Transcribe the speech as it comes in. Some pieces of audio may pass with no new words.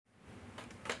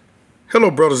Hello,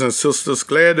 brothers and sisters.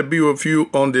 Glad to be with you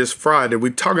on this Friday.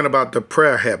 We're talking about the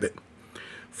prayer habit.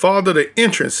 Father, the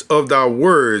entrance of thy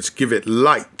words give it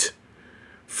light.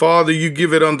 Father, you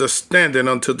give it understanding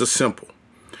unto the simple.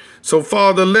 So,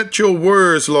 Father, let your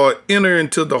words, Lord, enter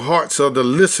into the hearts of the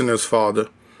listeners, Father,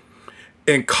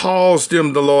 and cause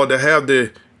them, the Lord, to have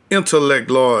the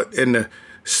intellect, Lord, and the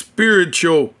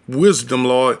spiritual wisdom,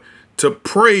 Lord, to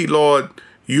pray, Lord,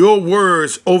 your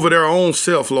words over their own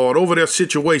self, Lord, over their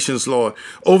situations, Lord,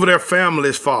 over their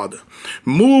families, Father.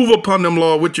 Move upon them,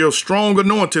 Lord, with your strong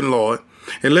anointing, Lord,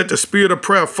 and let the spirit of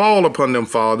prayer fall upon them,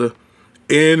 Father,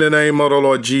 in the name of the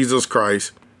Lord Jesus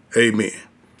Christ. Amen.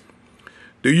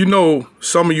 Do you know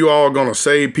some of you all are going to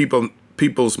save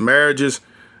people's marriages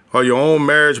or your own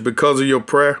marriage because of your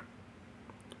prayer?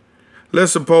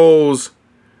 Let's suppose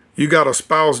you got a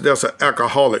spouse that's an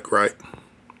alcoholic, right?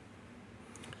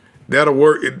 That'll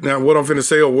work. Now, what I'm finna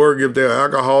say will work if they're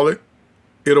alcoholic.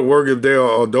 It'll work if they're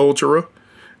an adulterer.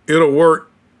 It'll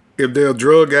work if they're a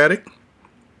drug addict.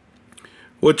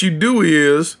 What you do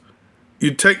is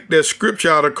you take that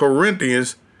scripture out of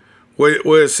Corinthians where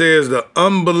it says the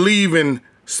unbelieving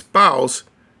spouse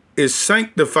is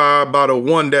sanctified by the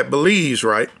one that believes,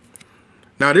 right?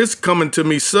 Now, this is coming to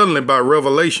me suddenly by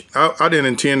revelation. I didn't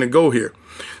intend to go here.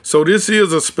 So this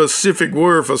is a specific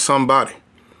word for somebody.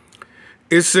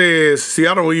 It says, see,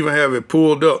 I don't even have it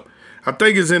pulled up. I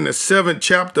think it's in the 7th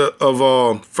chapter of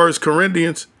 1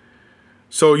 Corinthians.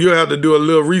 So you have to do a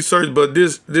little research, but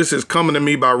this is coming to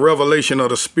me by revelation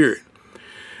of the Spirit.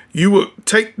 You would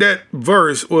take that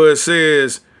verse where it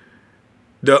says,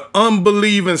 the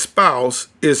unbelieving spouse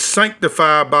is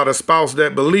sanctified by the spouse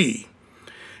that believes.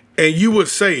 And you would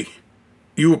say,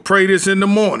 you would pray this in the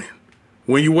morning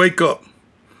when you wake up.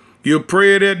 You'll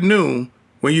pray it at noon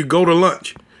when you go to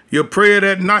lunch. You'll pray it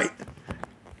at night.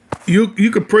 You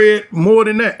could pray it more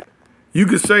than that. You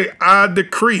could say, I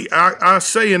decree, I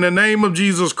say in the name of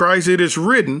Jesus Christ, it is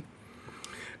written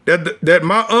that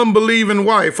my unbelieving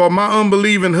wife or my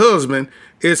unbelieving husband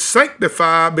is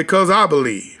sanctified because I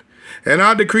believe. And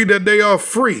I decree that they are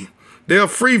free. They are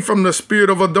free from the spirit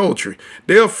of adultery.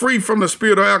 They are free from the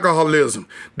spirit of alcoholism.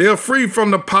 They are free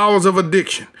from the powers of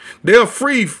addiction. They are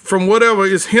free from whatever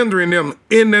is hindering them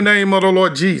in the name of the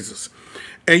Lord Jesus.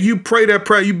 And you pray that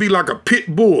prayer, you be like a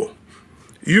pit bull.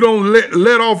 You don't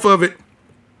let off of it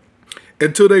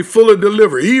until they fully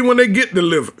deliver. Even when they get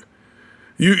delivered,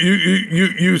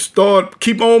 you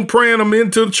keep on praying them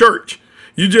into the church.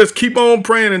 You just keep on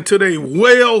praying until they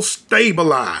well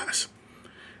stabilize.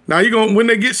 Now when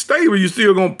they get stable, you're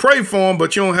still gonna pray for them,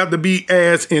 but you don't have to be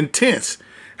as intense.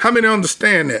 How many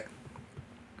understand that?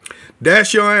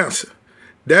 That's your answer.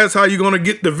 That's how you're gonna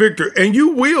get the victory, and you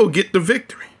will get the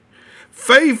victory.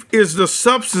 Faith is the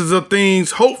substance of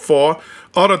things hoped for,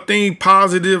 or the thing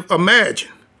positive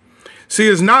imagined. See,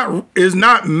 it's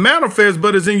not manifest,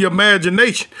 but it's in your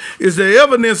imagination. It's the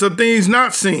evidence of things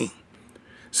not seen.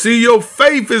 See, your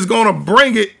faith is going to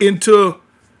bring it into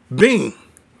being.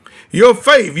 Your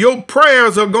faith, your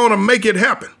prayers are going to make it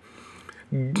happen.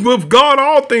 With God,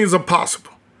 all things are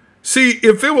possible. See,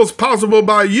 if it was possible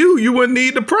by you, you wouldn't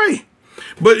need to pray.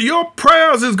 But your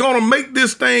prayers is going to make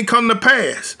this thing come to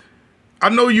pass. I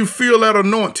know you feel that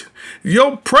anointing.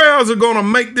 Your prayers are going to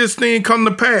make this thing come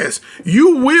to pass.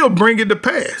 You will bring it to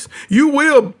pass. You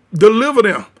will deliver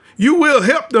them. You will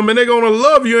help them, and they're going to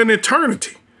love you in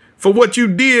eternity for what you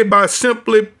did by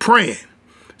simply praying.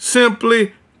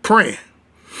 Simply praying.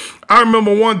 I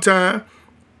remember one time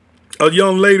a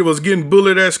young lady was getting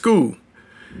bullied at school.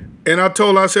 And I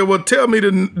told her, I said, well, tell me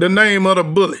the name of the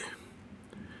bully.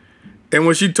 And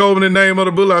when she told me the name of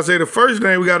the bully, I said, the first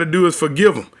thing we got to do is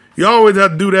forgive them. You always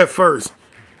have to do that first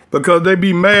because they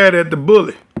be mad at the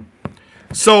bully.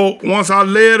 So once I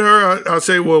led her, I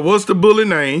said, well, what's the bully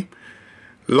name?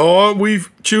 Lord, we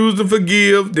choose to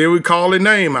forgive. Then we call their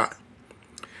name out.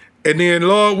 And then,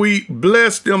 Lord, we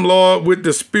bless them, Lord, with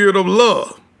the spirit of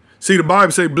love. See, the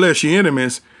Bible say bless your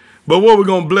enemies. But what we're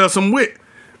going to bless them with?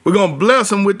 We're going to bless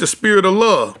them with the spirit of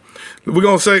love. We're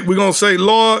going to say,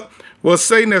 Lord, well,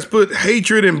 Satan has put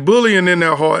hatred and bullying in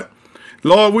their heart.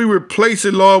 Lord, we replace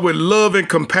it, Lord, with love and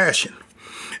compassion.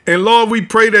 And Lord, we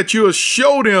pray that you'll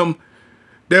show them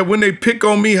that when they pick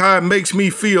on me, how it makes me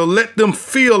feel. Let them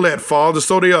feel that, Father,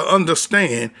 so they'll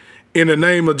understand in the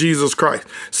name of Jesus Christ.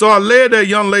 So I led that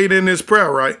young lady in this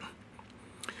prayer, right?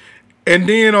 And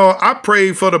then I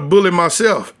prayed for the bully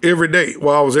myself every day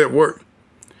while I was at work.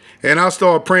 And I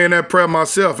started praying that prayer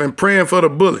myself and praying for the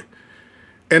bully.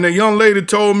 And the young lady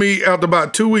told me after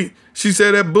about 2 weeks, she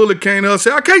said that bully came to her and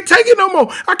said, I can't take it no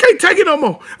more. I can't take it no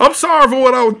more. I'm sorry for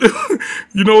what I was doing.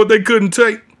 You know what they couldn't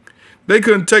take? They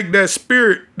couldn't take that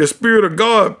spirit, the Spirit of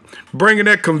God, bringing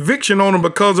that conviction on them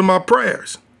because of my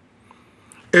prayers.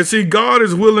 And see, God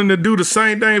is willing to do the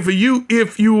same thing for you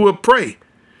if you will pray.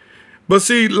 But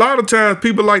see, a lot of times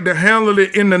people like to handle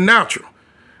it in the natural.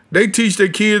 They teach their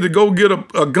kids to go get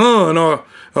a gun or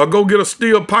go get a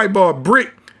steel pipe or a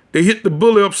brick. They hit the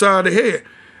bully upside the head.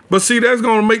 But see, that's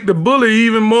going to make the bully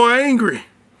even more angry.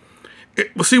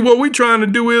 See, what we're trying to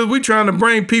do is we're trying to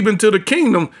bring people into the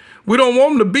kingdom. We don't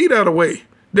want them to be that way.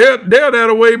 They're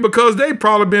that way because they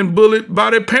probably been bullied by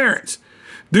their parents.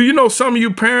 Do you know some of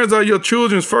you parents are your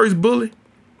children's first bully?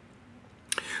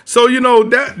 So, you know,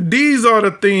 these are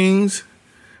the things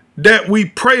that we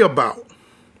pray about.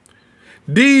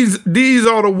 These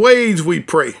are the ways we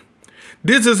pray.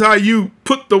 This is how you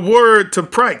put the word to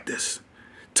practice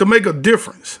to make a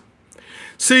difference.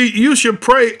 See, you should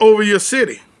pray over your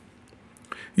city.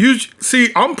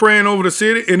 I'm praying over the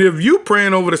city, and if you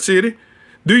praying over the city,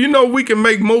 do you know we can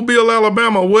make Mobile,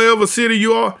 Alabama, wherever city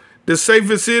you are, the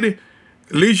safest city?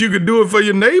 At least you could do it for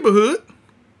your neighborhood.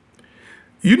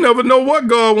 You never know what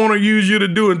God want to use you to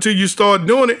do until you start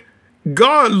doing it.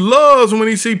 God loves when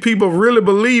he see people really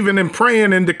believing and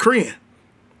praying and decreeing.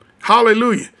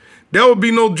 Hallelujah. There will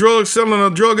be no drug selling or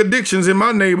drug addictions in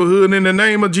my neighborhood in the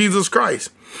name of Jesus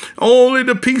Christ. Only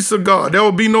the peace of God. There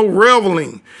will be no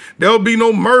reveling. There will be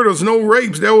no murders, no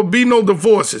rapes. There will be no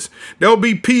divorces. There will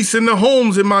be peace in the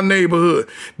homes in my neighborhood.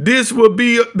 This will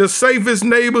be the safest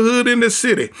neighborhood in the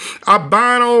city. I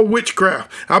bind all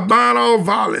witchcraft. I bind all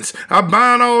violence. I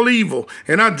bind all evil.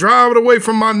 And I drive it away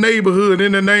from my neighborhood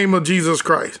in the name of Jesus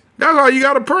Christ. That's how you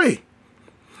got to pray.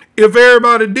 If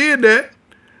everybody did that,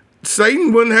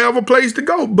 Satan wouldn't have a place to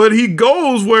go. But he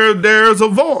goes where there's a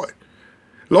void.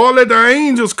 Lord, let the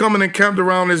angels come and encamp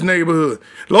around this neighborhood.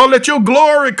 Lord, let your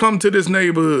glory come to this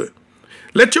neighborhood.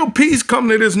 Let your peace come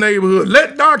to this neighborhood.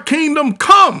 Let thy kingdom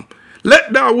come.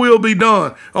 Let thy will be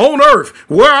done on earth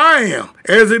where I am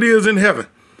as it is in heaven.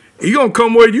 He's going to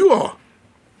come where you are.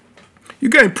 You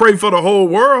can't pray for the whole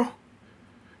world.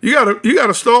 You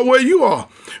gotta start where you are.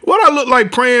 What I look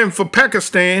like praying for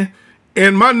Pakistan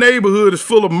and my neighborhood is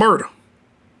full of murder.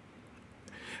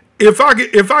 If I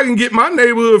can get my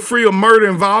neighborhood free of murder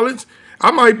and violence,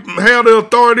 I might have the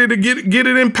authority to get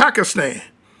it in Pakistan.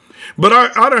 But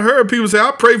I done heard people say,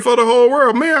 I pray for the whole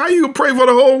world. Man, how you pray for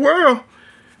the whole world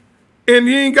and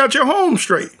you ain't got your home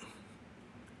straight?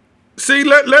 See,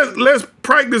 let's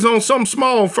practice on something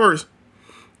small first.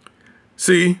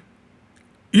 See,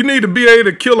 you need to be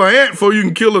able to kill an ant before you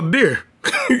can kill a deer.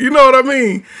 You know what I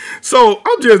mean? So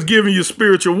I'm just giving you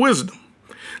spiritual wisdom.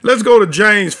 Let's go to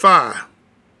James 5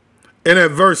 and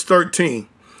at verse 13.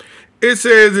 It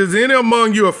says, is any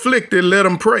among you afflicted? Let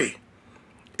him pray.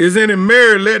 Is any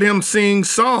merry? Let him sing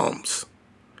psalms.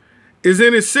 Is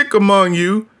any sick among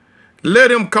you?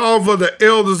 Let him call for the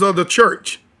elders of the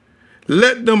church.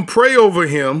 Let them pray over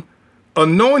him,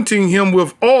 anointing him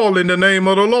with oil in the name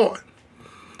of the Lord.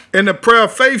 And the prayer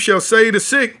of faith shall save the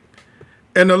sick,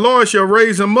 and the Lord shall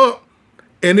raise him up.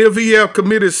 And if he have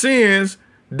committed sins,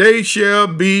 they shall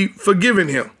be forgiven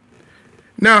him.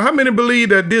 Now, how many believe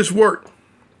that this worked?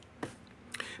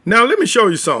 Now, let me show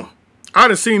you something. I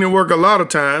done seen it work a lot of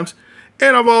times,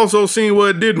 and I've also seen where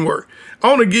it didn't work. I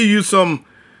want to give you some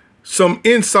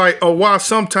insight of why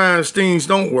sometimes things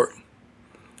don't work.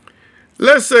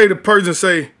 Let's say the person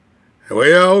say,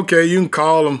 well, okay, you can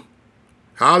call them.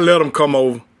 I'll let them come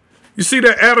over. You see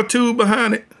that attitude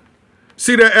behind it?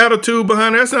 See that attitude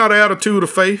behind it? That's not an attitude of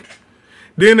faith.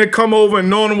 Then they come over and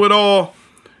anoint them with all,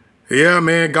 yeah,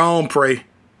 man, go on, pray.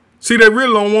 See, they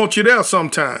really don't want you there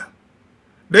sometime.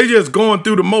 They just going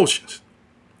through the motions.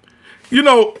 You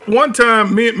know, one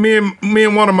time, me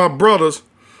and one of my brothers,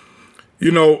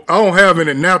 you know, I don't have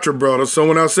any natural brothers. So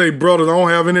when I say brothers, I don't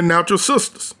have any natural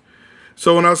sisters.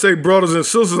 So when I say brothers and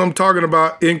sisters, I'm talking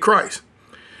about in Christ.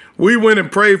 We went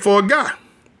and prayed for a guy.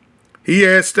 He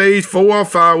had stage 4 or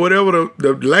 5, whatever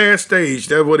the last stage,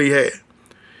 that's what he had.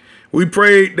 We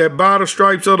prayed that by the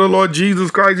stripes of the Lord Jesus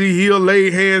Christ, he healed,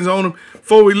 laid hands on him.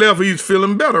 Before we left, he was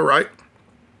feeling better, right?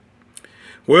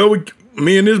 Well,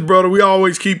 me and this brother, we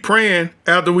always keep praying.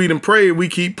 After we done prayed, we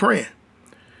keep praying.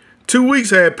 2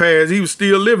 weeks had passed. He was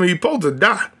still living. He supposed to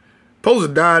die. Supposed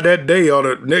to die that day or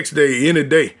the next day, any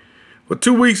day. But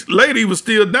 2 weeks later, he was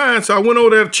still dying. So I went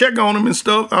over there to check on him and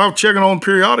stuff. I was checking on him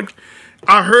periodically.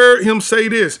 I heard him say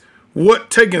this, what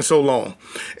taking so long?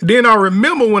 Then I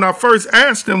remember when I first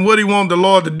asked him what he wanted the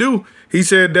Lord to do, he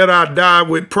said that I died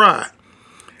with pride.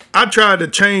 I tried to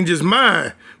change his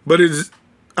mind, but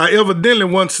I evidently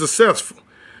wasn't successful.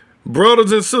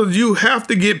 Brothers and sisters, you have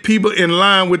to get people in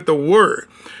line with the word.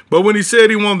 But when he said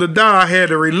he wanted to die, I had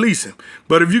to release him.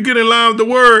 But if you get in line with the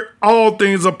word, all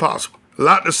things are possible. A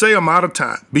lot to say. I'm out of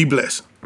time. Be blessed.